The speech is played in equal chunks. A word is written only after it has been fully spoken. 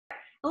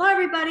Hello,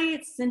 everybody.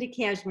 It's Cyndi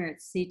Casemier at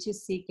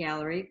C2C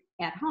Gallery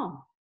at home.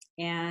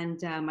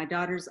 And my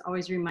daughter's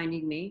always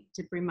reminding me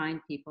to remind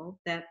people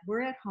that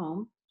we're at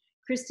home.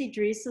 Christi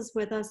Dreese is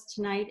with us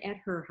tonight at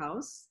her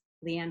house.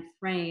 LeeAnn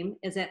Frame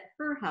is at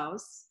her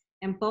house.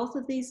 And both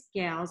of these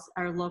gals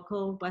are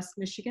local West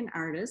Michigan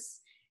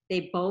artists.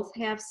 They both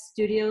have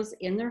studios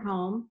in their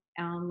home,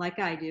 like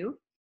I do.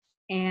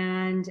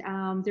 And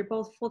they're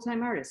both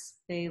full-time artists.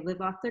 They live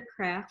off their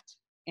craft,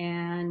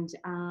 and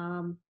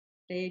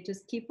they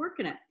just keep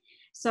working it.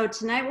 So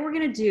tonight what we're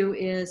going to do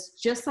is,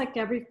 just like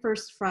every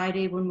first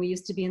Friday when we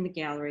used to be in the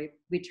gallery,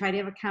 we try to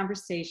have a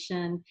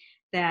conversation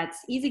that's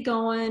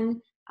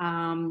easygoing.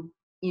 You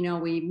know,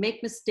 we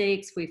make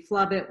mistakes, we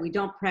flub it, we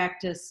don't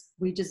practice,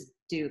 we just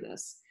do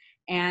this.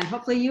 And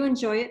hopefully you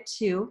enjoy it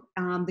too.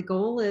 The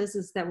goal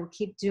is that we'll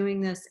keep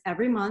doing this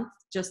every month,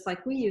 just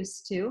like we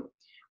used to.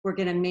 We're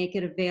going to make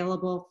it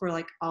available for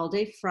like all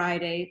day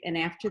Friday and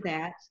after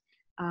that.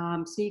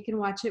 So you can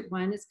watch it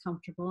when it's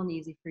comfortable and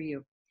easy for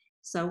you.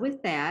 So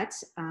with that,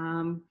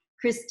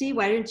 Christi,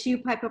 why don't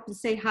you pipe up and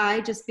say hi,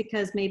 just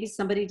because maybe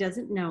somebody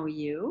doesn't know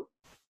you.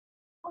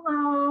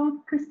 Hello,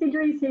 Christi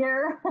Dreese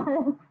here.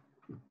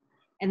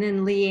 And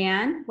then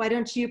LeeAnn, why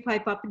don't you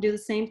pipe up and do the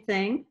same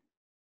thing?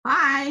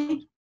 Hi,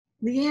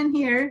 LeeAnn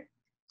here.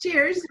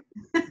 Cheers.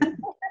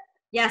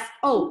 Yes.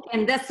 Oh,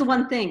 and that's the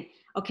one thing.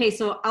 Okay,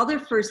 so other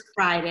first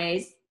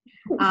Fridays,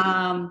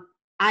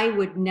 I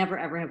would never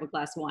ever have a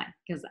glass of wine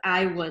because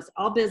I was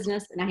all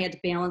business and I had to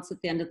balance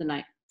at the end of the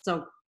night.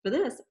 So for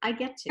this, I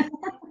get to.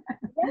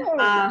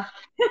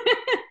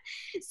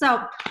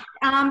 So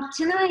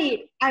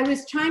tonight, I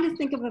was trying to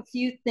think of a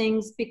few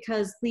things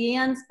because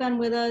LeeAnn's been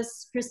with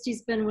us,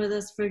 Christi's been with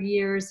us for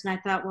years, and I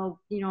thought, well,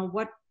 you know,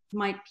 what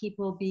might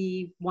people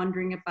be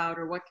wondering about,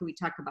 or what can we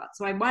talk about?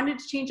 So I wanted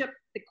to change up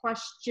the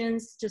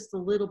questions just a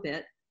little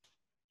bit.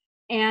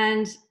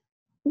 And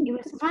it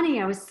was funny,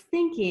 I was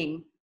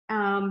thinking,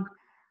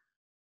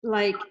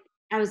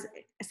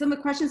 some of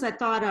the questions I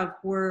thought of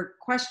were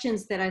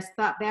questions that I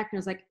thought back and I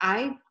was like,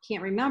 I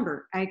can't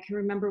remember. I can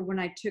remember when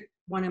I took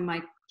one of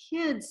my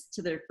kids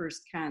to their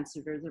first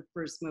concert or their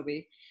first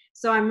movie.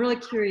 So I'm really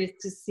curious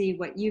to see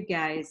what you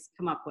guys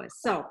come up with.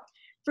 So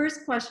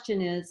first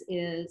question is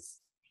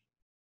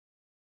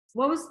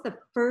what was the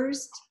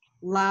first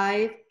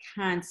live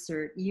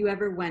concert you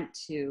ever went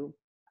to,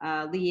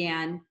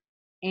 LeeAnn?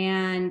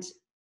 And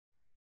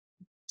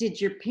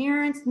did your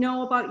parents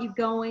know about you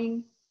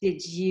going?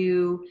 Did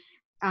you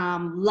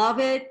love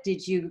it?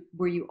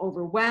 Were you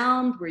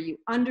overwhelmed? Were you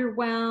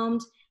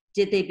underwhelmed?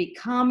 Did they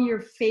become your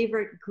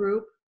favorite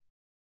group?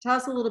 Tell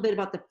us a little bit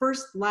about the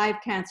first live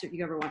concert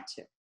you ever went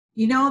to.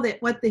 You know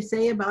that what they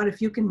say about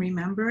if you can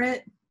remember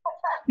it?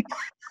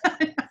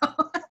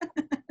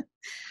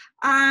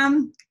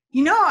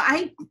 You know,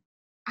 I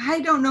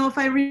don't know if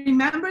I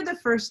remember the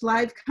first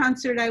live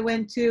concert I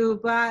went to,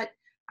 but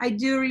I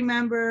do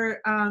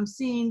remember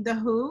seeing The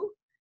Who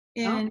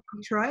in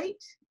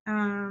Detroit.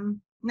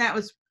 That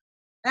was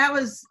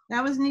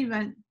an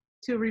event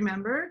to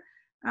remember.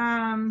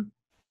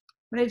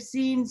 But I've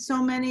seen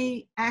so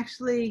many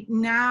actually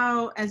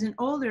now as an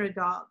older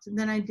adult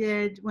than I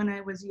did when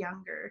I was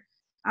younger.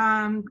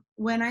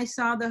 When I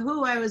saw The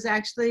Who, I was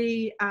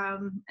actually a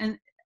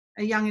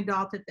young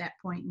adult at that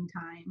point in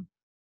time.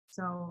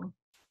 So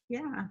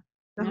yeah,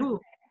 The Who.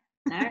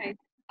 All right.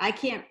 I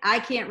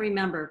can't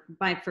remember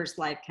my first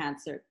live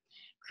concert.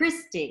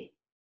 Christi,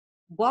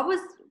 what was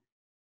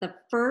the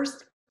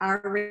first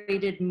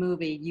R-rated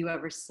movie you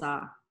ever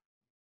saw?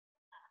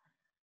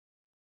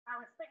 I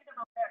was thinking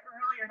about that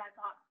earlier and I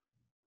thought,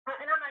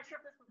 and I'm not sure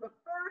if this was the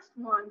first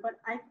one, but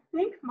I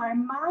think my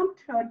mom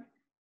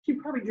she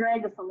probably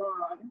dragged us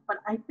along, but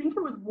I think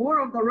it was War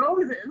of the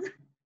Roses.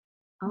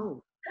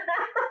 Oh.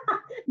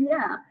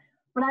 Yeah,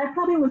 but I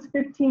probably was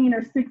 15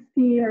 or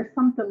 16 or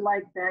something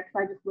like that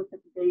because I just looked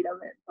at the date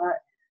of it.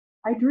 But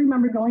I do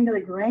remember going to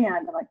the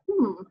Grand. I'm like,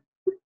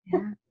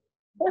 Yeah.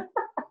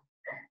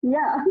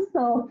 Yeah,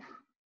 so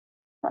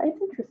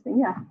it's interesting.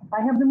 Yeah,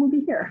 I have the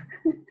movie here.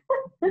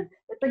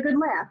 It's a good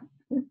laugh.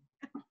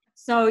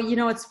 So, you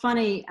know, it's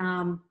funny.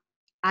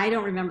 I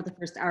don't remember the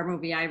first R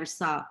movie I ever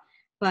saw,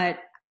 but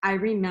I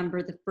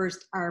remember the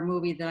first R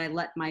movie that I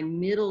let my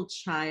middle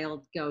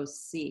child go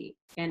see,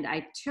 and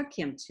I took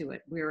him to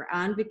it. We were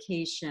on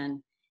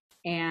vacation,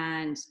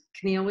 and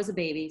Camille was a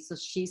baby, so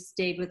she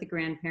stayed with the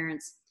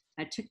grandparents.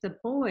 I took the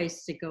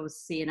boys to go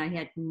see, and I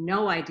had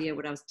no idea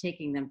what I was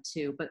taking them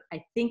to, but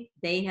I think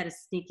they had a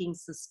sneaking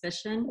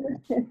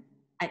suspicion.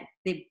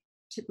 They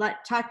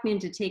talked me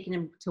into taking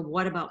him to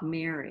What About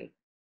Mary?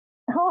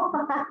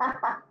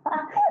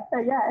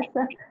 Yes.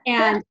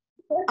 And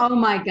oh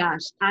my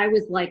gosh, I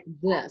was like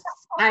this.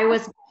 I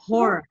was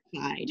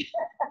horrified.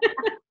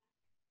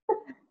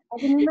 I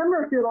can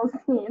remember a few of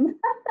those scenes.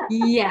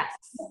 Yes,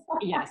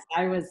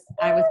 I was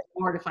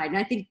mortified, and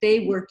I think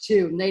they were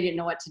too, and they didn't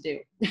know what to do.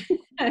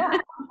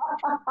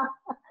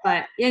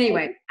 But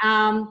anyway,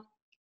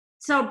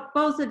 so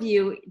both of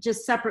you,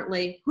 just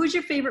separately, who's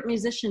your favorite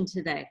musician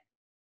today?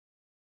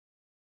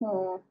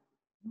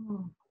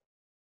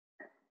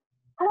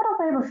 I don't know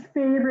if I have a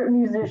favorite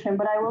musician,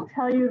 but I will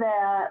tell you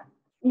that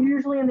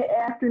usually in the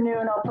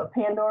afternoon I'll put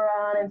Pandora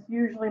on. It's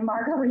usually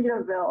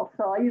Margaritaville.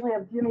 So I usually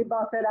have Jimmy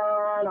Buffett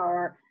on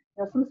or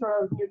some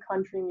sort of new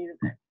country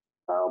music.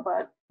 So,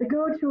 but the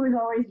go-to is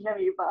always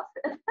Jimmy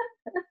Buffett.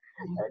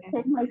 Okay.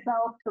 Take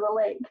myself to the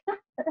lake.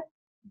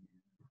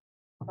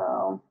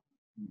 So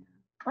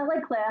I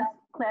like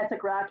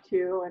classic rock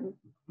too, and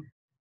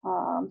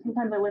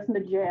sometimes I listen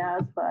to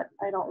jazz, but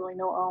I don't really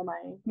know all my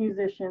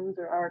musicians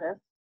or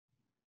artists.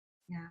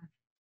 Yeah.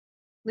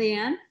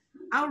 LeeAnn?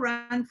 I'll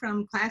run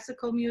from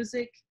classical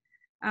music,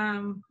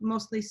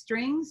 mostly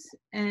strings,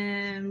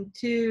 and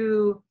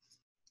to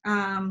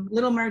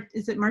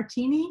is it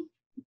Martini?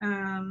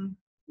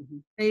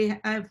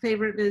 A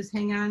favorite is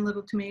Hang On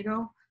Little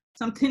Tomato,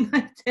 something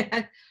like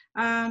that.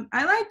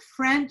 I like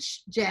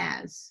French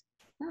jazz,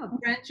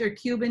 French or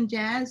Cuban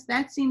jazz.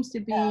 That seems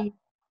to be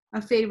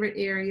a favorite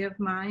area of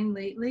mine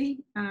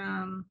lately.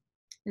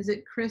 Is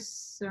it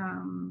Chris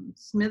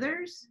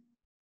Smithers?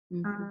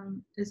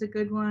 Is a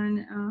good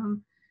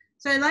one.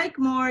 So I like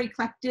more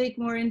eclectic,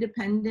 more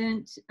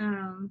independent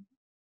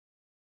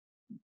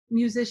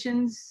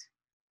musicians,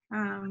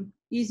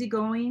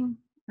 easygoing.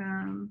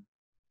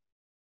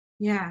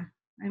 Yeah,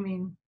 I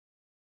mean,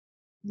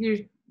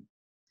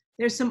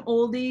 there's some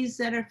oldies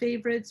that are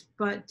favorites,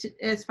 but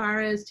as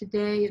far as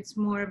today, it's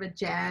more of a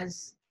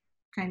jazz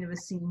kind of a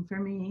scene for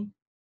me.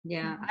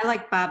 Yeah, I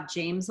like Bob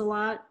James a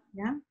lot.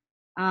 Yeah.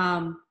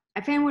 I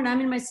find when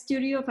I'm in my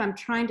studio, if I'm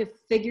trying to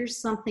figure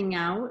something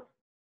out,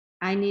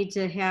 I need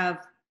to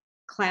have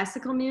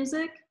classical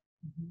music.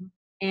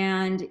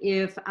 And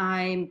if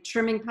I'm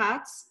trimming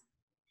pots,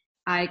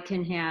 I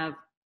can have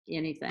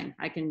anything.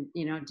 I can,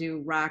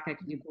 do rock, I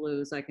can do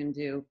blues, I can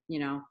do,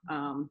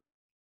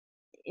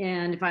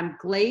 and if I'm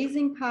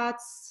glazing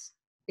pots,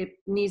 it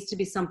needs to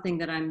be something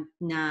that I'm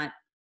not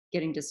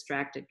getting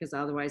distracted, because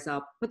otherwise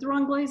I'll put the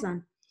wrong glaze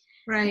on.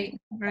 Right.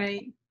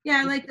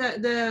 Yeah, I like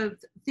the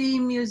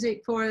theme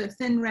music for The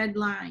Thin Red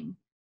Line.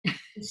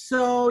 It's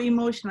so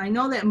emotional. I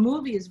know that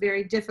movie is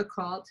very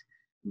difficult,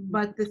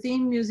 but the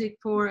theme music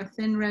for A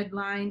Thin Red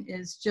Line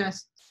is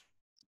just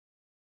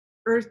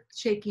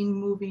earth-shaking,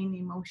 moving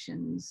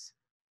emotions.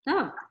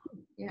 Oh.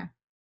 Yeah.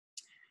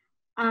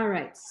 All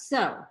right.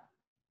 So,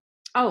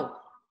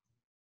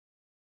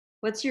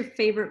 what's your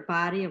favorite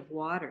body of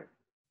water?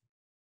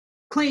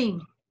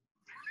 Clean.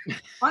 As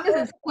long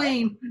as it's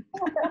clean.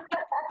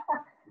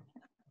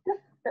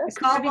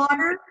 Salt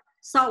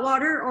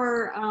water,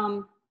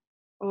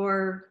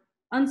 or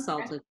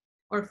unsalted?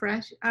 Or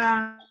fresh.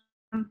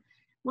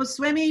 Well,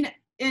 swimming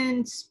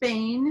in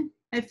Spain,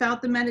 I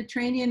felt the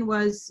Mediterranean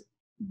was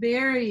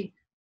very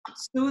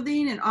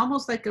soothing and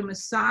almost like a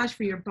massage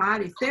for your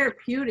body,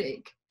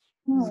 therapeutic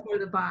for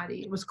the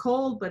body. It was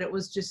cold, but it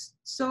was just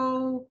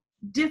so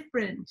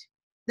different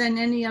than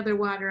any other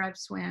water I've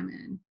swam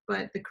in.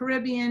 But the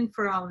Caribbean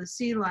for all the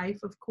sea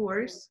life, of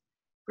course,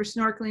 for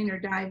snorkeling or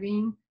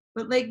diving.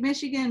 But Lake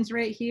Michigan's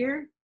right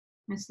here.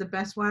 It's the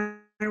best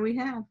water we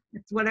have.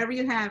 It's whatever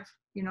you have,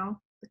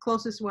 the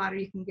closest water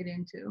you can get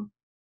into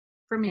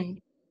for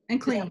me,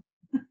 and clean.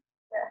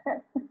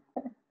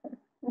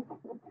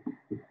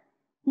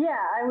 Yeah,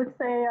 I would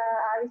say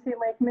obviously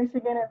Lake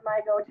Michigan is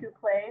my go-to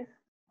place,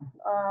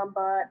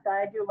 but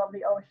I do love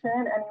the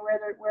ocean.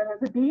 Anywhere where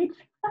there's a beach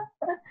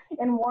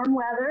in warm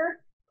weather,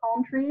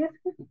 palm trees.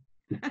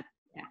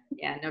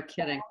 Yeah, no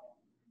kidding.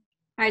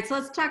 All right, so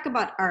let's talk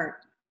about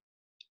art.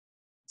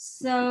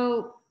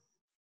 So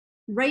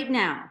right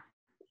now,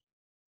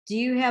 do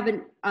you have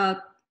a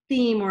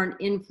theme or an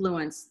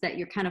influence that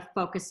you're kind of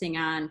focusing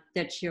on,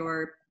 that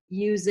you're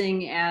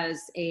using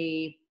as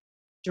a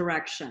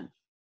direction?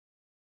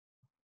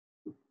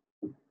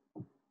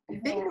 I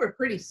think we're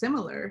pretty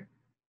similar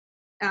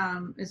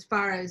as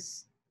far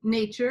as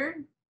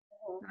nature.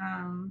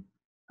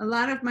 A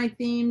lot of my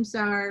themes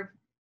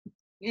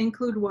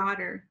include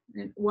water,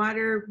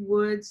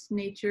 woods,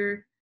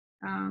 nature.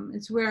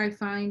 It's where I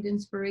find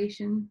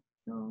inspiration.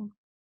 So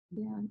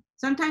yeah,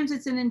 sometimes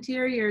it's an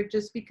interior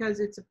just because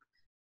it's a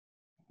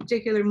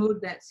particular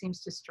mood that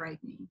seems to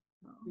strike me.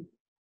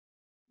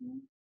 So.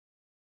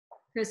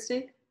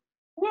 Christi?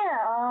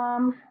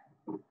 Yeah,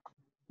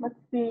 let's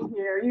see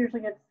here.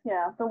 Usually it's,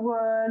 the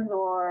woods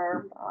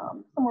or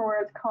somewhere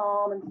where it's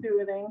calm and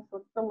soothing. So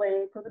it's the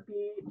lake or the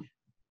beach.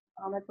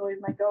 That's always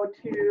my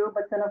go-to.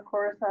 But then, of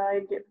course,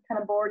 I get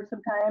kind of bored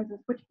sometimes and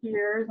switch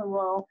gears and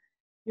will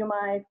do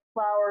my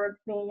flower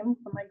theme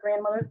from my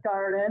grandmother's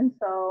garden.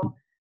 So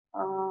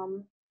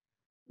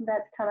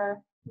that's kind of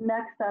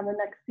next on the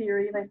next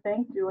series, I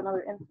think, do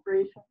another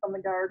inspiration from the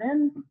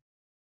garden.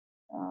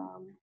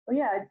 So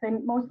yeah, I'd say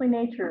mostly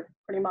nature,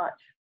 pretty much.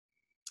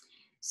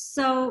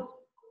 So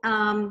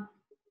I'm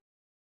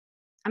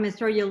going to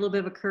throw you a little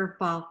bit of a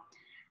curveball.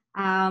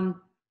 I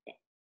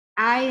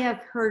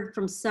have heard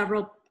from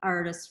several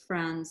artist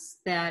friends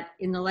that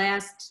in the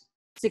last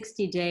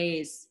 60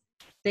 days,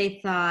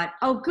 they thought,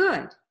 oh,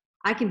 good,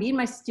 I can be in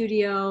my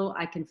studio,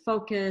 I can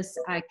focus,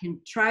 I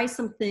can try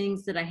some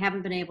things that I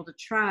haven't been able to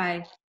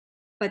try.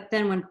 But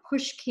then when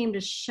push came to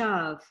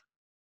shove,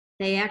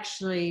 they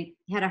actually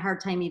had a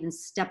hard time even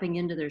stepping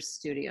into their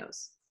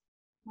studios.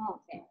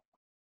 Okay.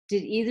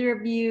 Did either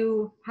of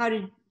you, how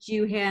did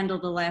you handle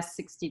the last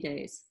 60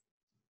 days?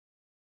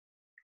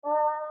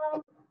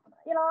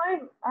 You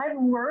know, I've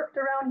worked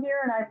around here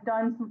and I've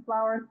done some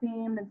flower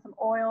themed and some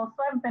oils,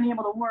 so I've been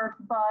able to work,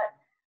 but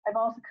I've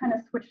also kind of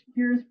switched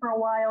gears for a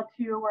while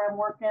too, where I'm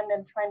working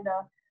and trying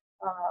to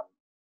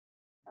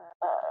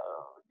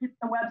get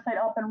the website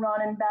up and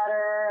running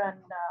better, and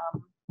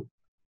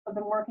I've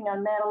been working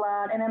on that a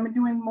lot, and I'm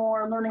doing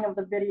more learning of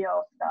the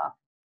video stuff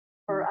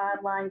for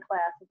online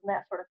classes and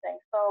that sort of thing.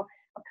 So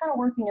I'm kind of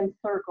working in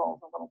circles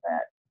a little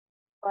bit.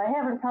 So I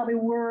haven't probably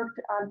worked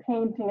on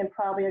painting in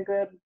probably a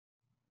good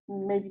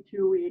maybe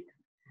 2 weeks,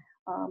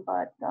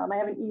 but I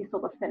have an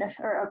easel to finish,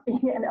 or a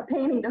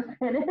painting to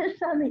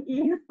finish on the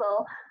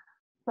easel.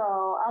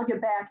 So I'll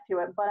get back to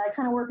it, but I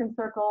kind of work in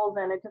circles,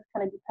 and it just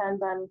kind of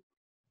depends on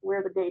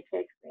where the day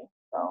takes me.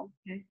 So,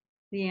 Okay.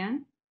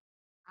 LeeAnn?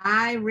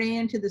 I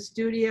ran to the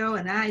studio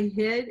and I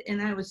hid,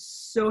 and I was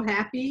so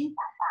happy,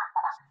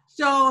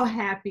 so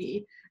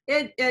happy.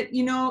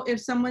 You know,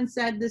 if someone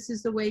said this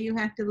is the way you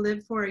have to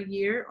live for a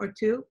year or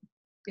two,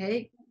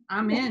 okay,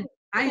 I'm in.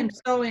 I am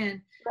so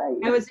in. right.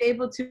 I was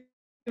able to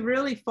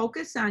really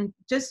focus on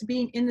just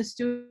being in the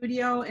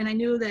studio, and I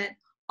knew that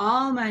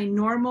all my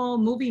normal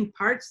moving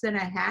parts that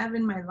I have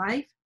in my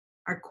life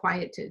are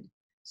quieted.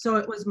 So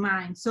it was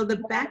mine. So the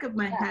back of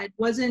my head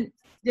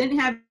didn't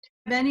have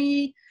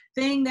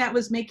anything that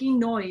was making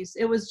noise.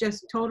 It was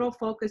just total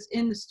focus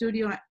in the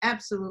studio. I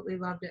absolutely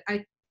loved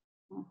it.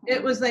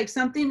 It was like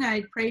something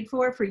I prayed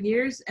for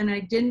years, and I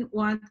didn't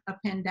want a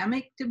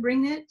pandemic to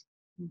bring it,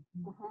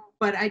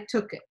 but I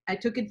took it. I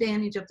took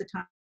advantage of the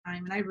time,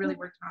 and I really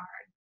worked hard.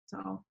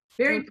 So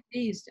very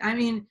pleased. I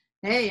mean,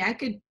 hey, I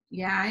could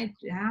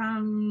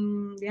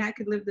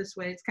live this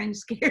way. It's kind of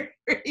scary.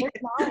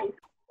 It's nice.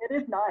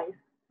 It is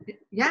nice.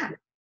 Yeah.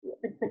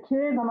 It's the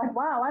kids. I'm like,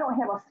 wow, I don't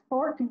have a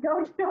sport to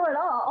go to at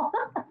all.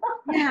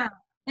 Yeah.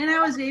 And I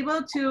was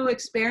able to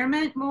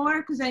experiment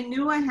more because I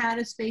knew I had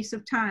a space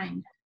of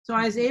time. So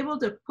I was able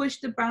to push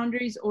the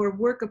boundaries or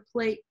work a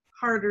plate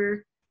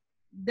harder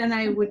than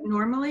I would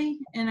normally.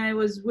 And I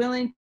was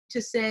willing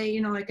to say,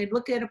 you know, like I'd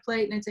look at a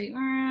plate and I'd say,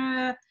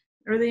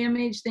 or the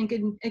image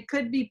thinking it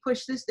could be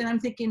pushed this. And I'm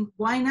thinking,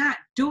 why not?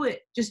 Do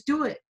it. Just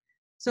do it.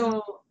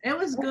 So it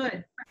was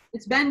good.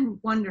 It's been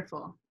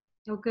wonderful.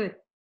 Oh, good.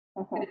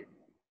 Okay.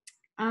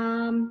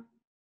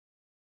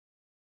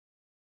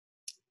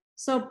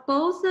 So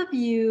both of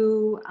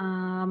you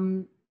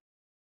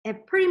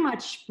have pretty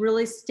much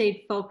really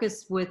stayed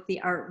focused with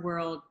the art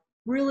world,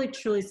 really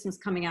truly since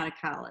coming out of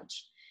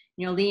college.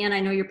 You know, LeAnn, I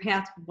know your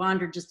path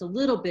wandered just a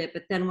little bit,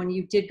 but then when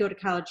you did go to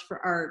college for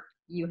art,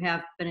 you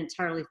have been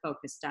entirely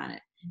focused on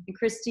it. And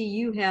Christi,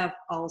 you have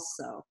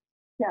also.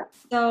 Yeah.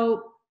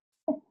 So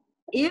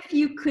if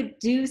you could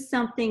do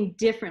something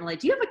differently,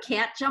 do you have a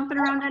cat jumping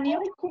around on you?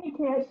 A kitty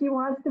cat, she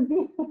wants to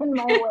be in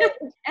my way.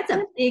 That's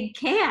a big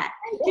cat.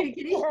 Kitty,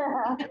 kitty.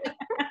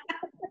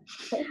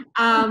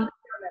 Yeah.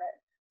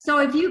 So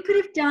if you could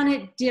have done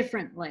it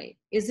differently,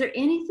 is there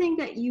anything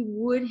that you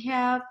would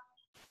have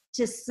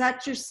to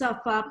set yourself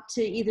up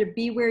to either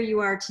be where you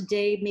are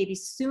today, maybe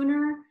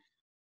sooner,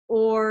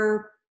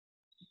 or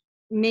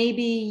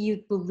maybe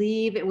you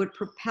believe it would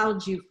propel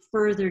you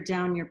further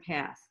down your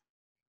path?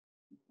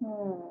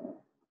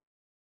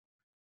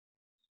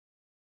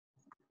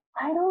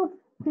 I don't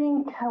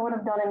think I would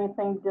have done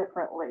anything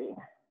differently.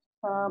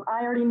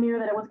 I already knew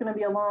that it was going to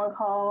be a long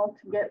haul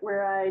to get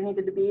where I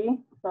needed to be.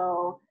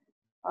 So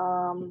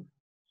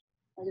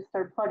I just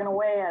started plugging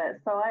away at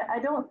it. So I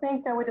don't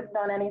think I would have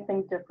done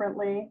anything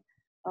differently.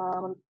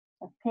 I've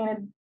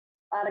painted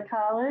out of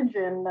college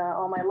and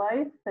all my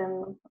life.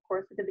 And of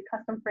course, I did the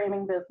custom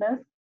framing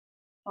business.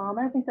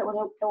 I think that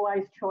was a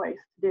wise choice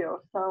to do.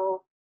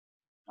 So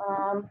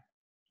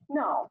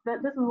no,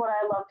 this is what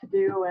I love to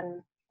do.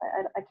 And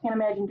I can't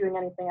imagine doing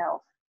anything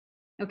else.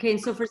 Okay,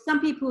 and so for some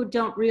people who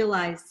don't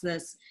realize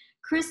this,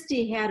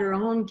 Christi had her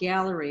own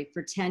gallery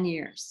for 10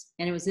 years,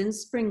 and it was in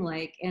Spring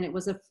Lake, and it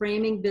was a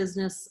framing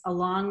business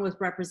along with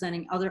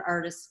representing other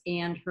artists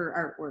and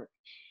her artwork.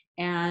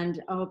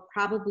 And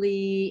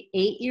probably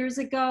 8 years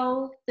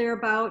ago,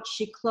 thereabout,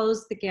 she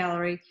closed the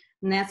gallery,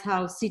 and that's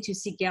how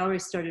C2C Gallery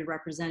started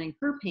representing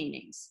her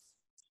paintings.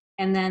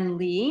 And then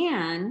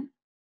LeAnn,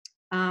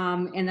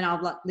 and then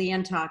I'll let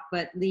LeAnn talk,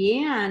 but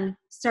LeAnn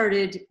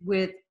started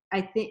with,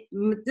 I think,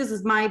 this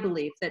is my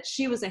belief, that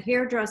she was a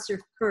hairdresser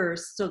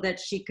first so that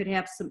she could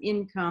have some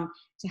income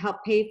to help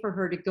pay for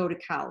her to go to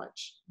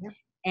college. Yep.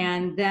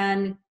 And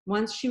then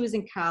once she was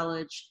in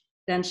college,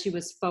 then she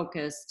was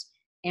focused.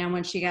 And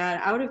when she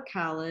got out of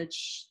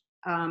college,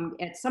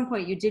 at some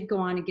point you did go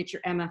on and get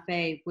your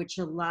MFA, which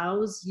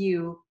allows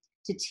you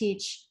to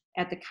teach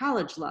at the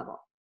college level.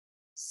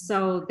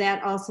 So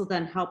that also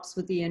then helps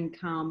with the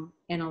income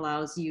and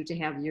allows you to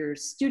have your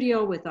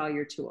studio with all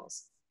your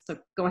tools. So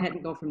go ahead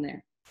and go from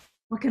there.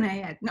 What can I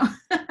add? No.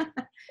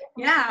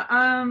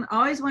 Yeah,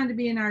 always wanted to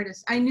be an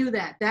artist. I knew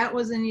that. That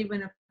wasn't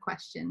even a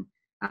question.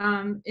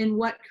 In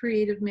what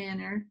creative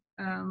manner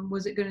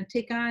was it going to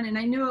take on? And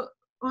I knew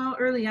well,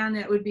 early on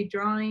that would be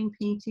drawing,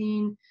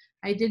 painting.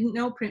 I didn't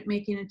know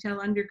printmaking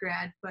until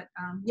undergrad, but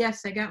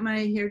yes, I got my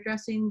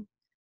hairdressing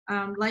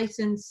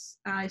license.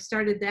 I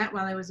started that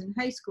while I was in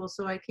high school,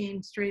 so I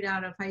came straight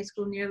out of high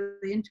school,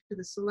 nearly into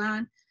the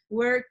salon,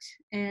 worked,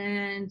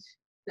 and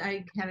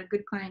I had a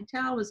good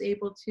clientele, was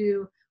able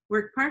to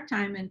work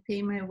part-time and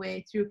pay my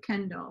way through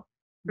Kendall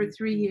for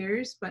 3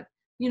 years. But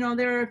you know,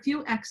 there are a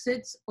few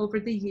exits over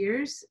the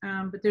years,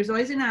 but there's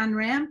always an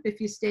on-ramp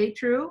if you stay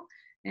true.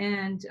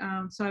 And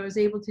so I was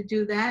able to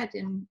do that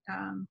and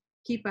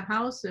keep a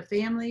house, a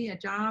family, a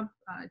job,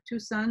 2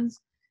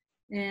 sons,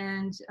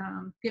 and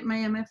get my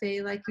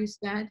MFA, like you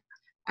said.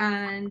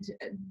 And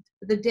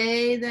the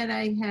day that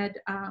I had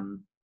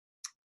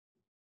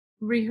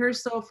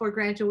rehearsal for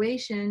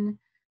graduation,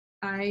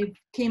 I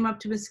came up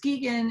to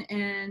Muskegon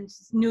and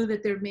knew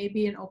that there may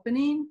be an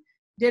opening,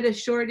 did a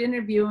short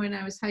interview, and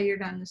I was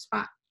hired on the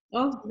spot.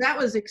 Oh, that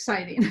was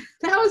exciting.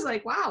 That was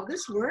like, wow,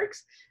 this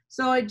works.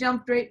 So I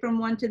jumped right from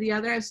one to the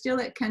other. I was still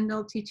at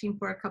Kendall teaching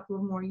for a couple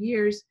of more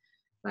years,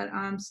 but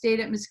stayed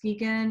at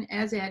Muskegon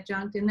as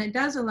adjunct. And that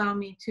does allow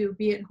me to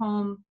be at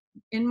home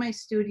in my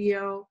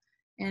studio,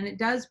 and it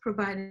does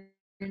provide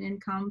an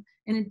income,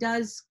 and it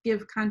does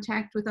give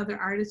contact with other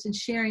artists and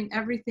sharing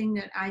everything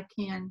that I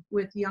can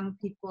with young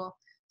people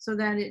so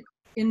that it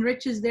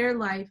enriches their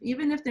life,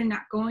 even if they're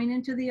not going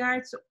into the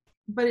arts,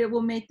 but it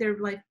will make their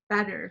life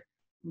better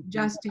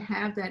just to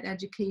have that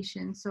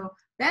education. So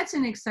that's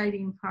an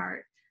exciting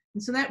part.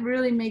 And so that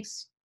really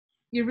makes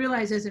you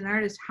realize as an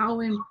artist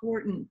how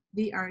important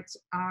the arts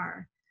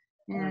are.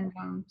 And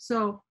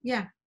so,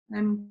 yeah,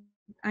 I'm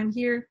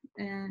here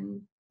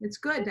and it's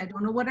good. I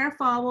don't know what our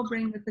fall will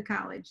bring with the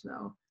college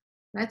though.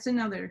 That's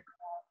another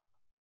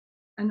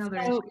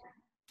issue.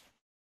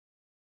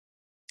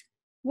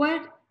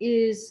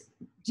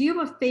 Do you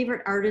have a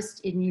favorite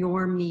artist in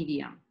your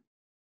medium,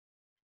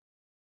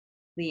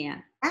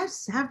 LeeAnn? I have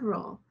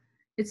several.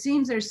 It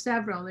seems there's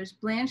several. There's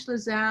Blanche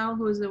Lazelle,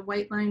 who is a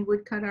white line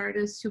woodcut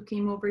artist who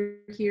came over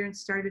here and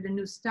started a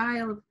new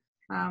style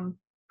of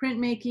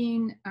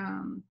printmaking.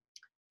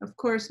 Of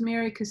course,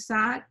 Mary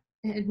Cassatt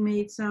had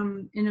made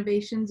some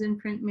innovations in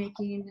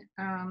printmaking.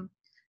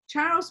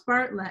 Charles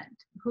Bartlett,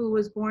 who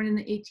was born in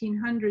the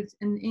 1800s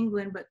in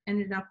England but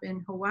ended up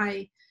in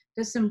Hawaii,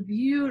 does some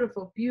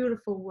beautiful,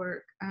 beautiful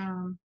work.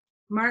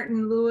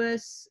 Martin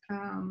Lewis,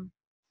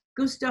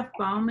 Gustav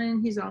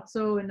Baumann, he's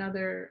also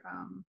another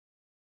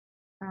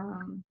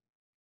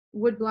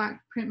woodblock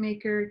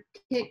printmaker,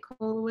 Kate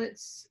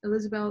Kolowitz,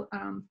 Elizabeth,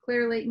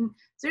 Claire Layton.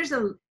 So there's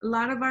a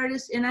lot of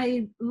artists, and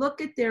I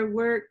look at their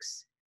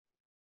works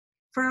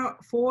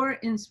for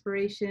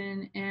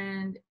inspiration.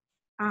 And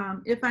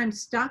if I'm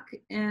stuck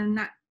and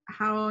not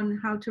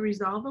how to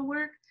resolve a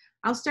work,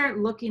 I'll start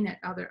looking at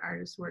other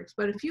artists' works.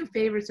 But a few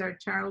favorites are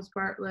Charles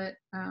Bartlett,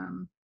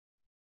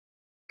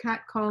 Kate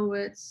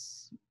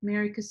Kolowitz,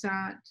 Mary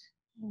Cassatt.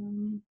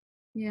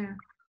 Yeah.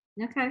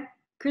 Okay.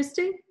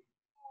 Christi?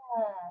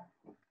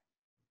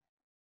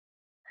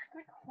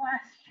 Good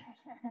question.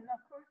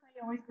 Of course,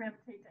 I always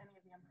gravitate to any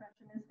of the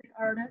impressionistic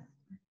artists.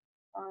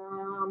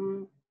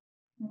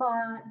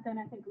 But then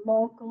I think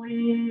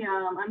locally,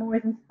 I'm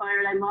always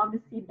inspired. I love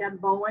to see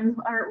Deb Bowen's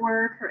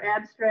artwork, her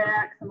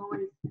abstracts. I'm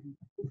always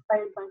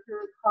inspired by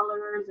her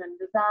colors and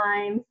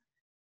designs.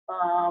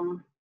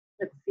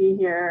 Let's see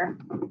here.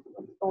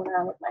 What's going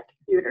on with my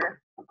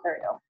computer? There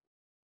we go.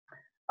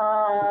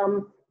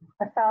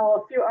 I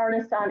follow a few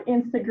artists on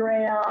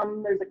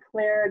Instagram. There's a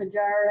Claire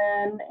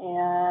DeJardin,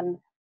 and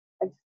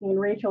I've seen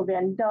Rachel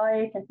Van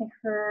Dyke. I think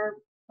her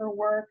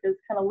work is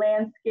kind of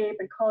landscape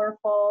and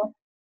colorful.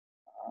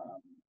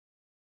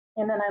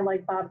 And then I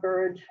like Bob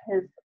Burge.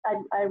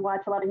 I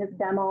watch a lot of his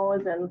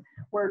demos and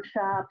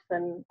workshops,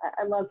 and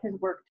I love his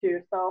work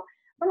too. So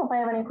I don't know if I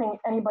have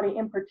anybody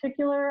in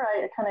particular.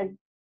 I kind of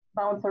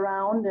bounce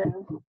around,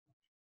 and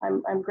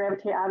I'm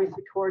gravitate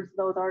obviously towards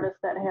those artists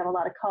that have a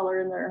lot of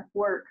color in their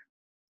work.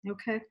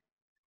 Okay.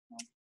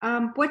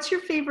 What's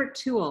your favorite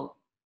tool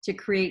to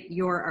create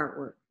your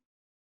artwork,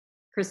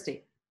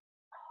 Christi?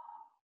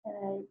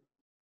 And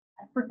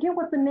I forget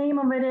what the name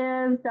of it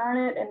is, darn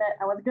it, and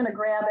I was gonna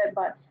grab it,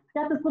 but it's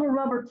got this little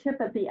rubber tip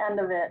at the end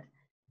of it.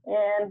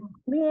 And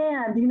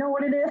LeeAnn, do you know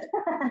what it is?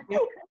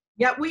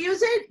 Yeah, we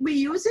use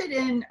it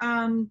in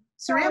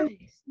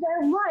ceramics.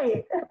 That's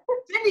right.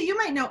 Cyndi, you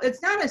might know.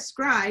 It's not a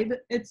scribe.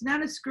 It's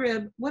not a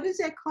scrib. What is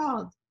that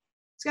called?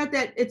 It's got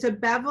that. It's a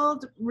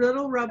beveled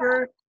little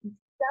rubber.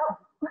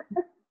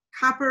 Yep.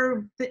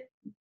 Copper.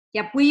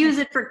 Yep, we use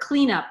it for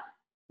cleanup.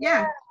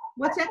 Yeah.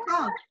 What's that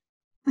called?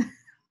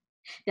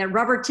 That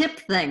rubber tip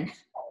thing.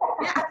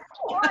 Yeah.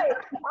 Right. I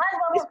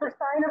love it for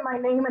signing my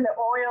name in the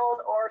oils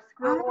or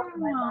scribbling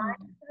my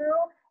line through.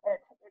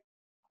 It's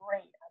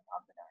great. I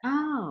love it.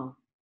 Oh.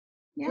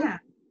 Yeah.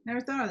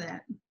 Never thought of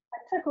that.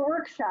 I took a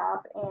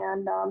workshop,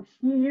 and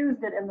she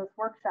used it in this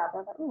workshop.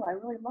 I thought, oh, I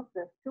really love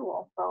this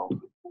tool. So,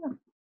 yeah.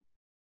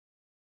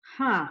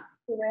 Huh.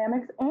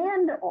 Ceramics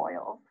and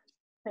oils,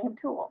 same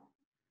tool.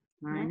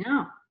 I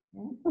know.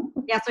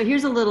 Yeah, so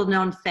here's a little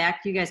known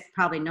fact. You guys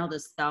probably know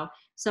this though.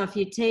 So if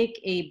you take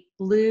a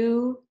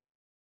blue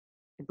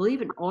I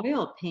believe, an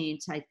oil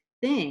paint, I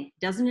think.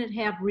 Doesn't it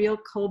have real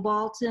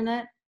cobalt in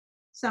it?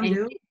 Some And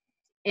do.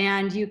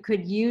 And you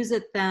could use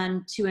it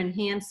then to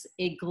enhance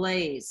a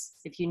glaze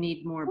if you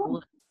need more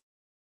blue.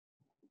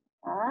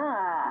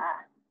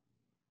 Ah.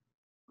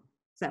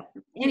 So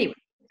anyway,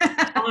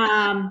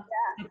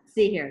 let's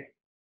see here.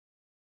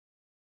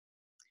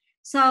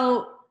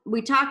 So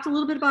we talked a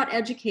little bit about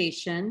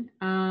education.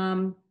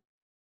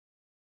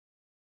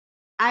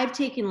 I've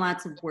taken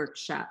lots of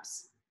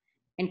workshops.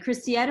 And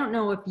Christi, I don't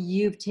know if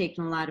you've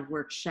taken a lot of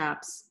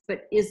workshops,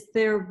 but is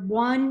there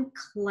one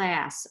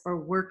class or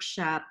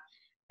workshop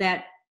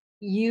that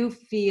you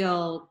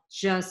feel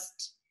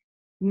just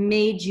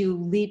made you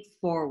leap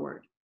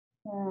forward?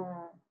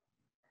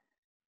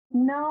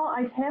 No,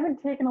 I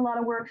haven't taken a lot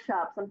of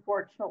workshops,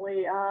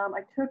 unfortunately.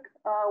 I took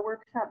a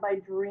workshop by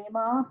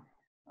Dreama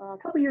a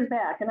couple years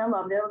back, and I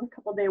loved it. It was a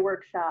couple-day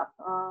workshop.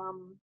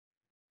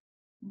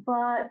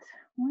 But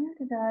where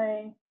did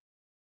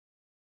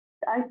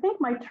I think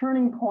my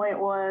turning point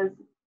was,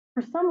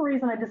 for some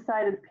reason, I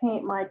decided to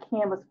paint my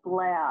canvas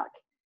black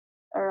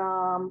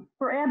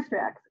for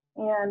abstracts.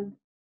 And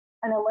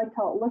I liked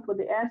how it looked with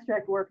the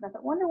abstract work. And I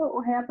thought, wonder what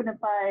will happen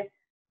if I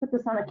put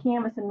this on a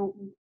canvas and,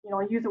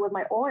 use it with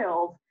my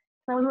oils.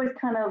 So I was always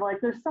kind of like,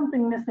 there's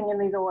something missing in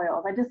these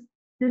oils. I just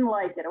didn't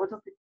like it. It was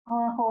just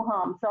ho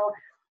hum. So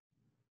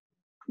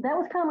that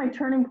was kind of my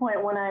turning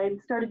point when I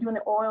started doing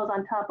the oils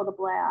on top of the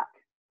black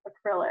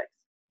acrylics.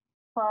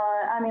 But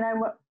I mean, I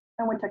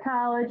went to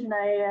college and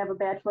I have a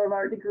Bachelor of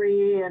Art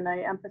degree and I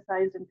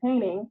emphasized in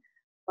painting.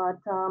 But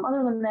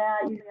other than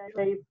that,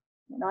 usually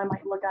I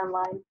might look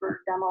online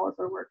for demos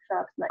or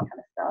workshops and that kind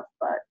of stuff.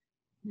 But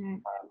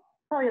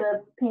probably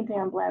the painting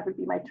on black would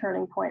be my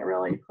turning point,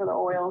 really, for the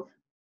oils.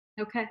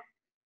 Okay.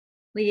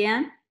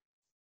 LeeAnn?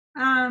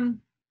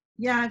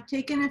 Yeah, I've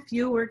taken a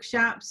few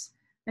workshops.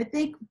 I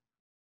think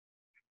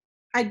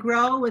I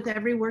grow with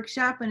every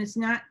workshop, and it's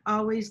not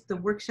always the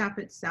workshop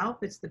itself,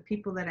 it's the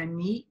people that I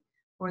meet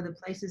or the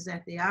places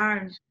that they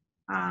are.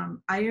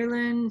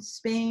 Ireland,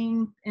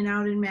 Spain, and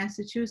out in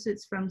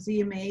Massachusetts from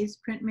ZMA's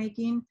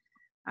printmaking.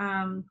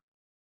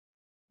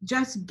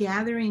 Just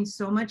gathering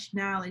so much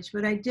knowledge.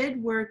 But I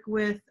did work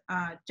with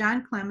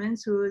John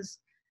Clemens, who was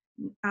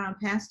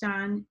passed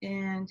on,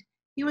 and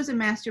he was a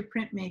master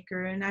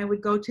printmaker, and I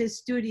would go to his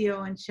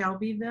studio in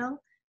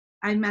Shelbyville.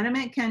 I met him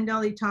at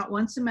Kendall. He taught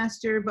one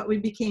semester, but we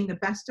became the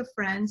best of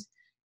friends.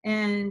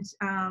 And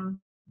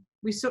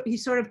he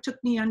sort of took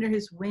me under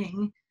his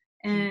wing,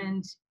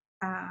 and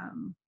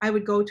I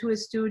would go to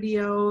his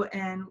studio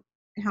and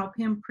help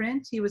him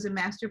print. He was a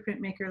master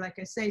printmaker, like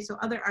I say, so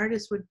other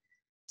artists would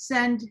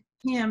send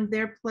him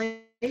their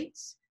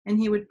plates and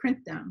he would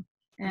print them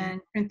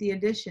and print the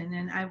edition,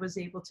 and I was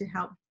able to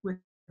help with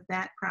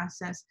that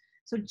process.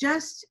 So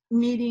just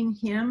meeting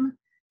him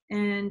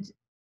and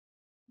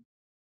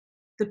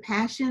the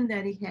passion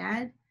that he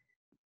had,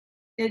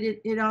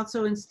 it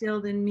also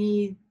instilled in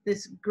me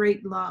this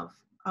great love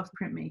of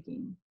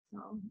printmaking.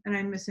 So, and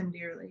I miss him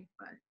dearly,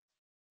 but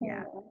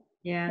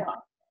yeah.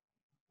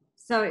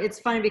 So it's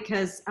funny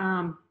because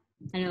I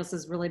know this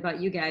is really about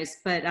you guys,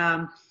 but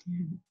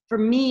for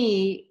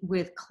me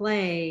with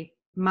clay,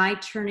 my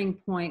turning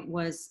point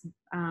was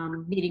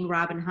meeting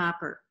Robin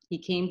Hopper. He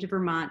came to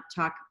Vermont,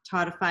 taught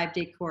a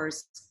 5-day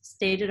course,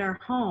 stayed at our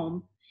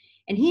home,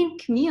 and he and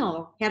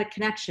Camille had a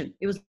connection.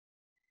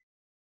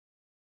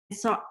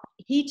 So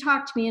he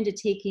talked me into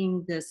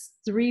taking this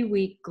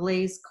 3-week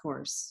glaze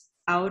course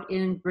out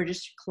in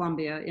British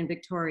Columbia, in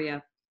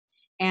Victoria.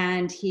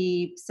 And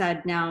he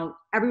said, now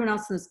everyone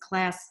else in this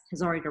class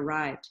has already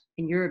arrived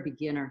and you're a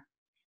beginner.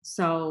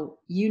 So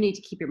you need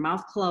to keep your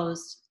mouth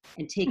closed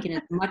and take in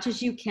as much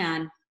as you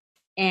can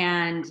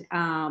and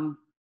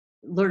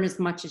learn as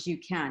much as you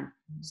can.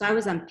 So I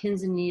was on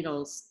pins and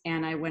needles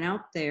and I went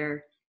out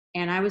there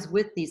and I was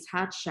with these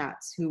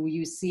hotshots who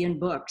you see in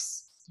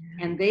books,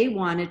 and they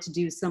wanted to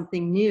do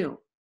something new.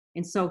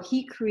 And so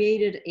he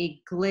created a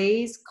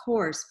glaze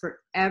course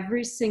for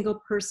every single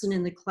person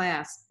in the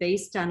class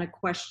based on a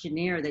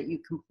questionnaire that you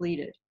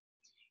completed.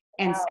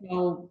 And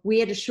so we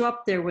had to show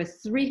up there with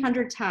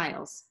 300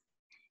 tiles,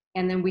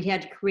 and then we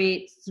had to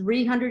create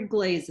 300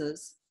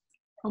 glazes.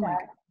 Oh my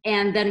God.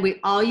 And then we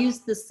all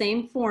used the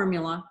same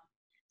formula.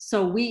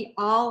 So we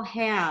all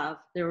have,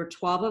 there were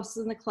 12 of us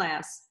in the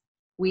class.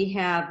 We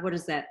have,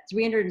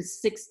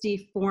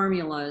 360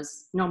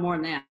 formulas, no more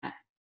than that,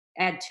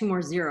 add 2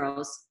 more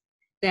zeros,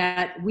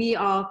 that we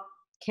all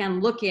can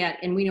look at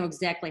and we know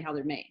exactly how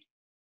they're made.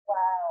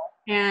 Wow.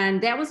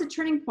 And that was a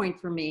turning point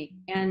for me.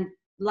 And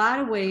a lot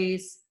of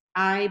ways,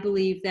 I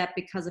believe that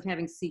because of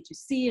having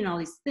C2C and all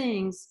these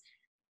things,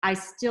 I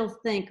still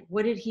think,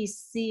 what did he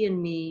see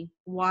in me?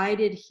 Why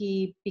did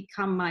he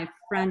become my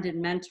friend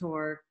and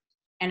mentor?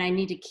 And I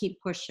need to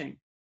keep pushing.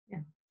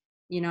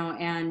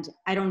 And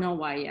I don't know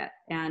why yet.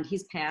 And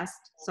he's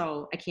passed,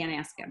 so I can't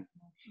ask him.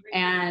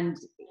 And,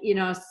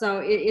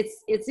 so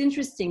it's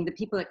interesting, the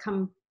people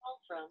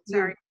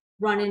that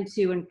run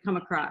into and come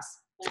across.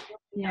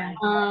 Yeah.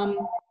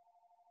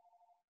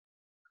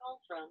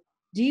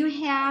 Do you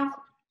have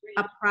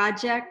a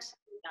project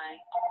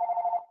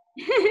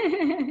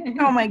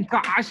Oh my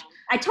gosh.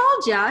 I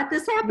told you,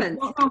 this I happens.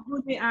 don't know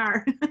who they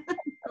are.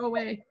 Go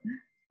away.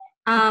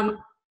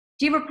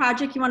 Do you have a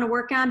project you want to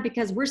work on?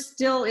 Because we're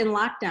still in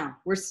lockdown.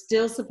 We're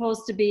still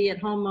supposed to be at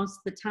home most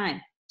of the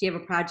time. Do you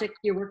have a project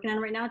you're working on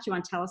right now that you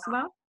want to tell us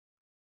about?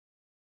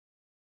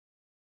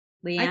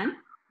 LeeAnn?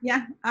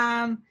 Yeah.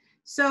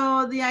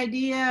 So the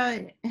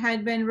idea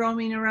had been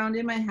roaming around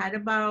in my head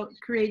about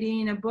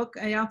creating a book.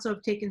 I also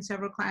have taken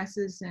several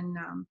classes in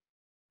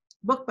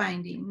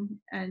bookbinding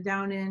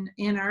down in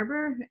Ann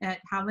Arbor at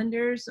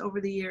Hollanders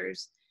over the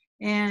years.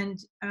 And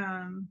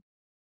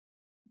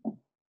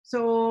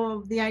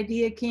so the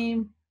idea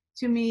came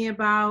to me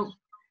about,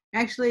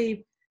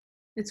 actually,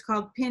 it's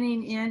called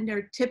pinning in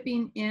or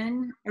tipping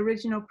in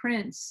original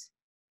prints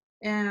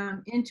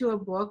into a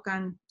book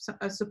on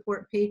a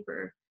support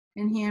paper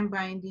and hand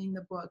binding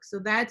the book. So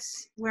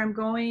that's where I'm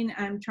going.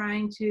 I'm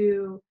trying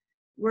to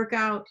work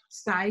out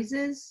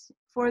sizes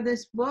for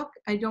this book.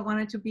 I don't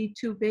want it to be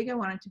too big. I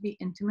want it to be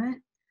intimate.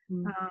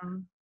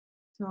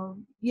 So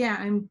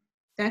yeah,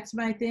 that's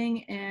my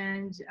thing.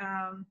 And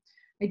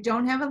I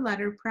don't have a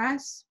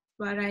letterpress,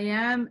 but I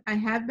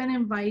have been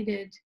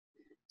invited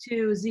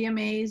to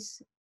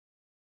ZMA's.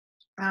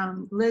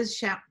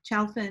 Liz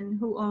Chalfin,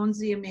 who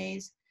owns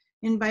ZMA's,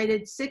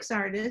 invited 6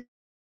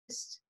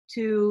 artists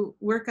to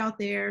work out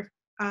there,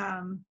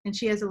 and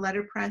she has a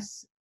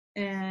letterpress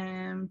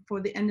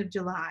for the end of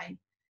July.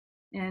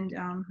 And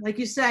like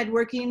you said,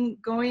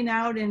 going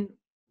out and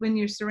when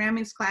your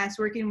ceramics class,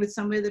 working with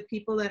some of the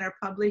people that are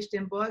published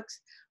in books.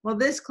 Well,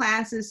 this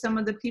class is some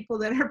of the people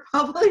that are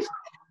published.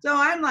 So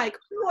I'm like,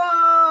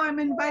 whoa, I'm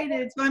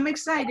invited. So I'm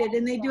excited.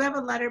 And they do have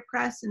a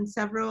letterpress, and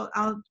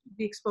I'll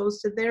be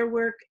exposed to their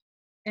work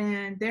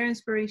and their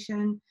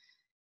inspiration.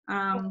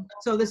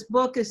 So this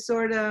book is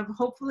sort of,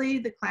 hopefully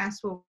the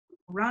class will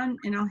run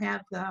and I'll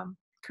have the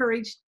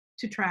courage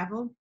to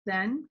travel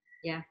then.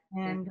 Yeah.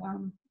 And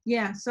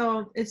yeah,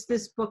 so it's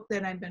this book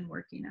that I've been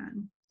working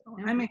on. So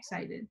I'm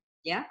excited.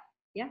 Yeah,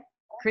 yeah.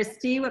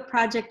 Christi, what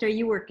project are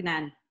you working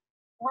on?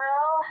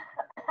 Well,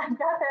 I've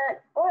got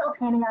that oil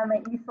painting on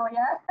my easel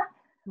yet,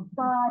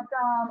 but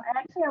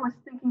actually I was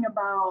thinking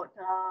about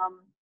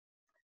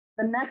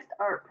the next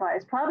art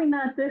prize, probably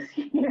not this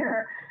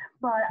year,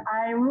 but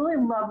I really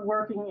love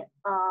working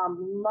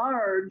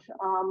large.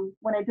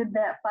 When I did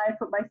that 5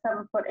 foot by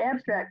 7 foot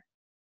abstract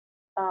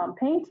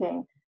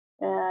painting,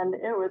 and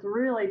it was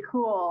really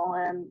cool,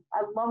 and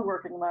I love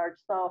working large.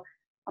 So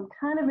I'm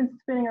kind of been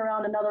spinning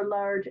around another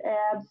large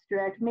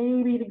abstract,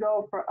 maybe to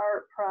go for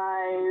art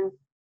prize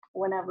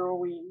whenever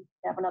we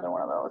have another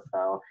one of those.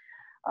 So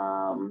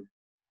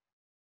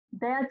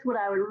that's what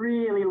I would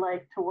really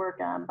like to work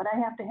on, but I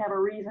have to have a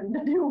reason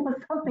to do with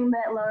something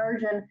that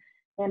large,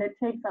 and it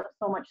takes up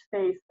so much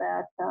space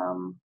that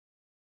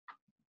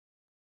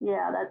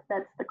yeah,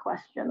 that's the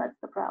question, that's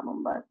the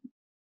problem. But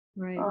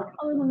Right.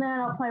 Other than that,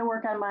 I'll probably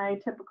work on my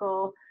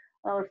typical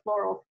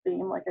floral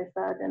theme, like I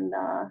said, and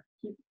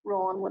keep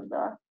rolling with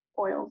the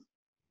oils.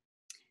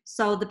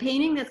 So the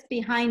painting that's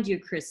behind you,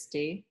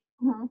 Christi,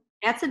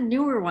 that's a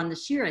newer one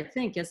this year, I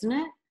think, isn't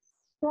it?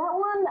 That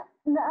one,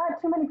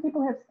 not too many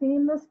people have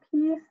seen this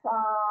piece.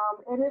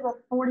 It is a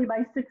 40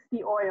 by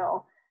 60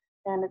 oil,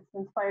 and it's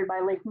inspired by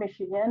Lake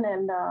Michigan.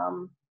 And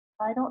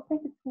I don't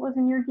think it was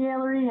in your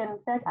gallery. In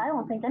fact, I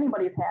don't think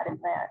anybody's had it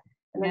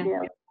in the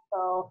gallery.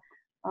 So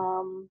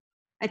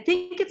I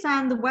think it's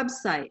on the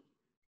website.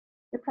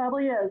 It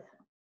probably is.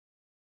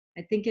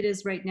 I think it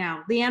is right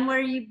now. LeeAnn,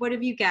 what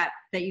have you got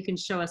that you can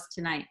show us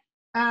tonight?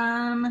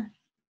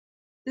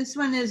 This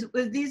one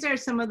these are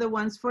some of the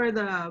ones for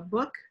the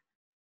book.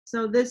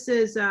 So this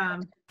is a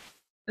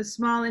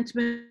small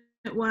intimate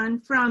one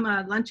from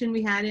a luncheon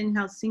we had in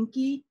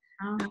Helsinki.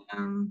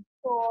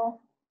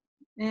 Cool.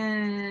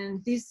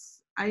 And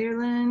these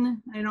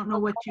Ireland, I don't know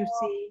what you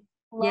see.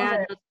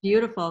 Yeah, that's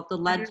beautiful. The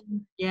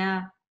legend,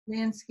 yeah.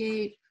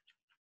 Landscape.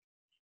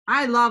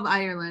 I love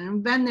Ireland.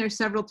 I've been there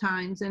several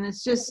times, and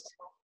it's just,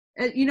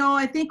 you know,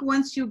 I think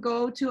once you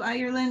go to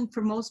Ireland,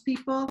 for most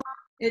people,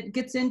 it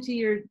gets into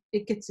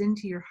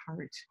your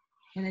heart,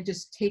 and it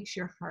just takes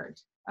your heart.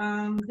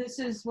 This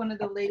is one of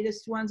the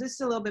latest ones. It's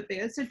a little bit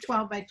bigger. It's a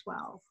 12 by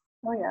 12.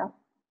 Oh yeah,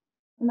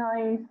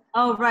 nice.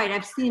 Oh right,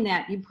 I've seen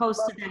that. You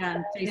posted it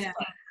on Facebook.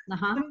 Yeah.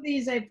 Some of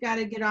these I've got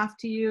to get off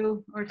to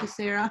you or to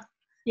Sarah.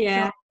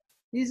 Yeah. So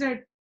these are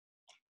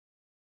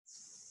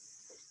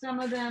some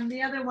of them.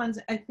 The other ones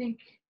I think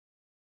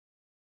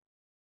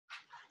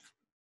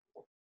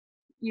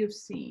you've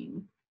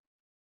seen.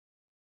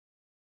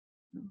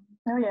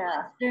 Oh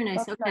yeah. Very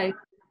nice. That's okay. nice.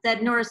 Is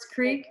that Norris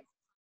Creek?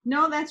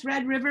 No, that's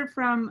Red River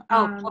from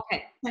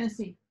okay.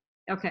 Tennessee.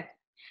 Okay.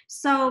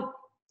 So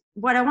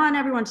what I want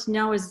everyone to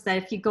know is that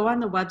if you go on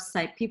the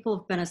website, people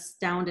have been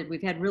astounded.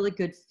 We've had really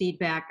good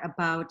feedback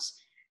about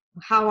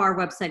how our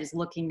website is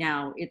looking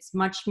now. It's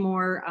much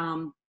more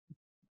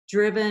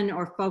driven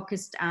or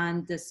focused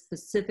on the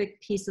specific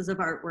pieces of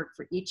artwork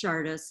for each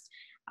artist.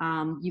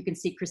 You can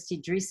see Christi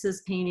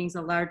Dreese's paintings,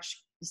 a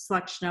large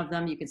selection of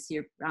them. You can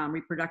see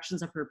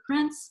reproductions of her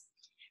prints.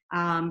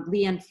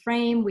 LeeAnn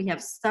Frame, we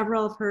have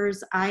several of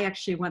hers. I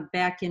actually went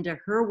back into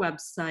her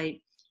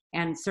website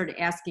and started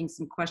asking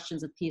some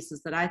questions of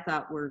pieces that I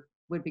thought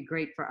would be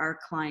great for our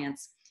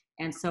clients.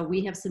 And so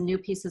we have some new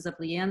pieces of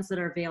LeeAnn's that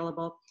are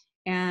available.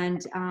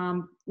 And,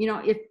 you know,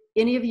 if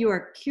any of you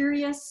are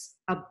curious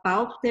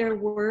about their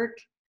work,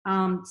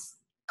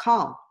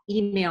 call,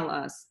 email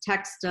us,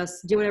 text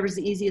us, do whatever's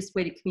the easiest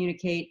way to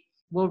communicate.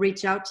 We'll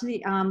reach out to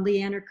the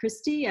LeeAnn or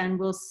Christi and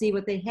we'll see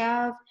what they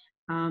have.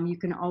 You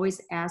can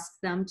always ask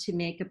them to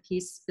make a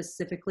piece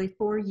specifically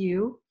for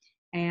you.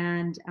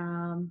 And,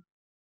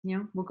 you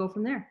know, we'll go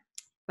from there.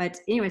 But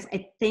anyways,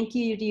 I thank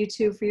you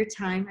two for your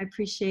time. I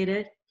appreciate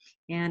it.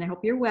 And I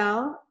hope you're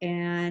well.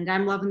 And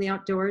I'm loving the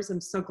outdoors.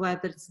 I'm so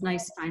glad that it's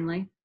nice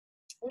finally.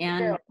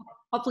 And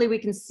hopefully we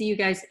can see you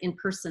guys in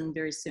person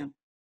very soon.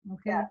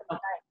 Okay. Yeah. So,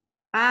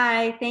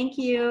 bye. Thank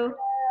you.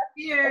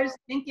 Cheers.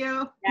 Thank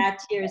you. Yeah,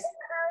 cheers.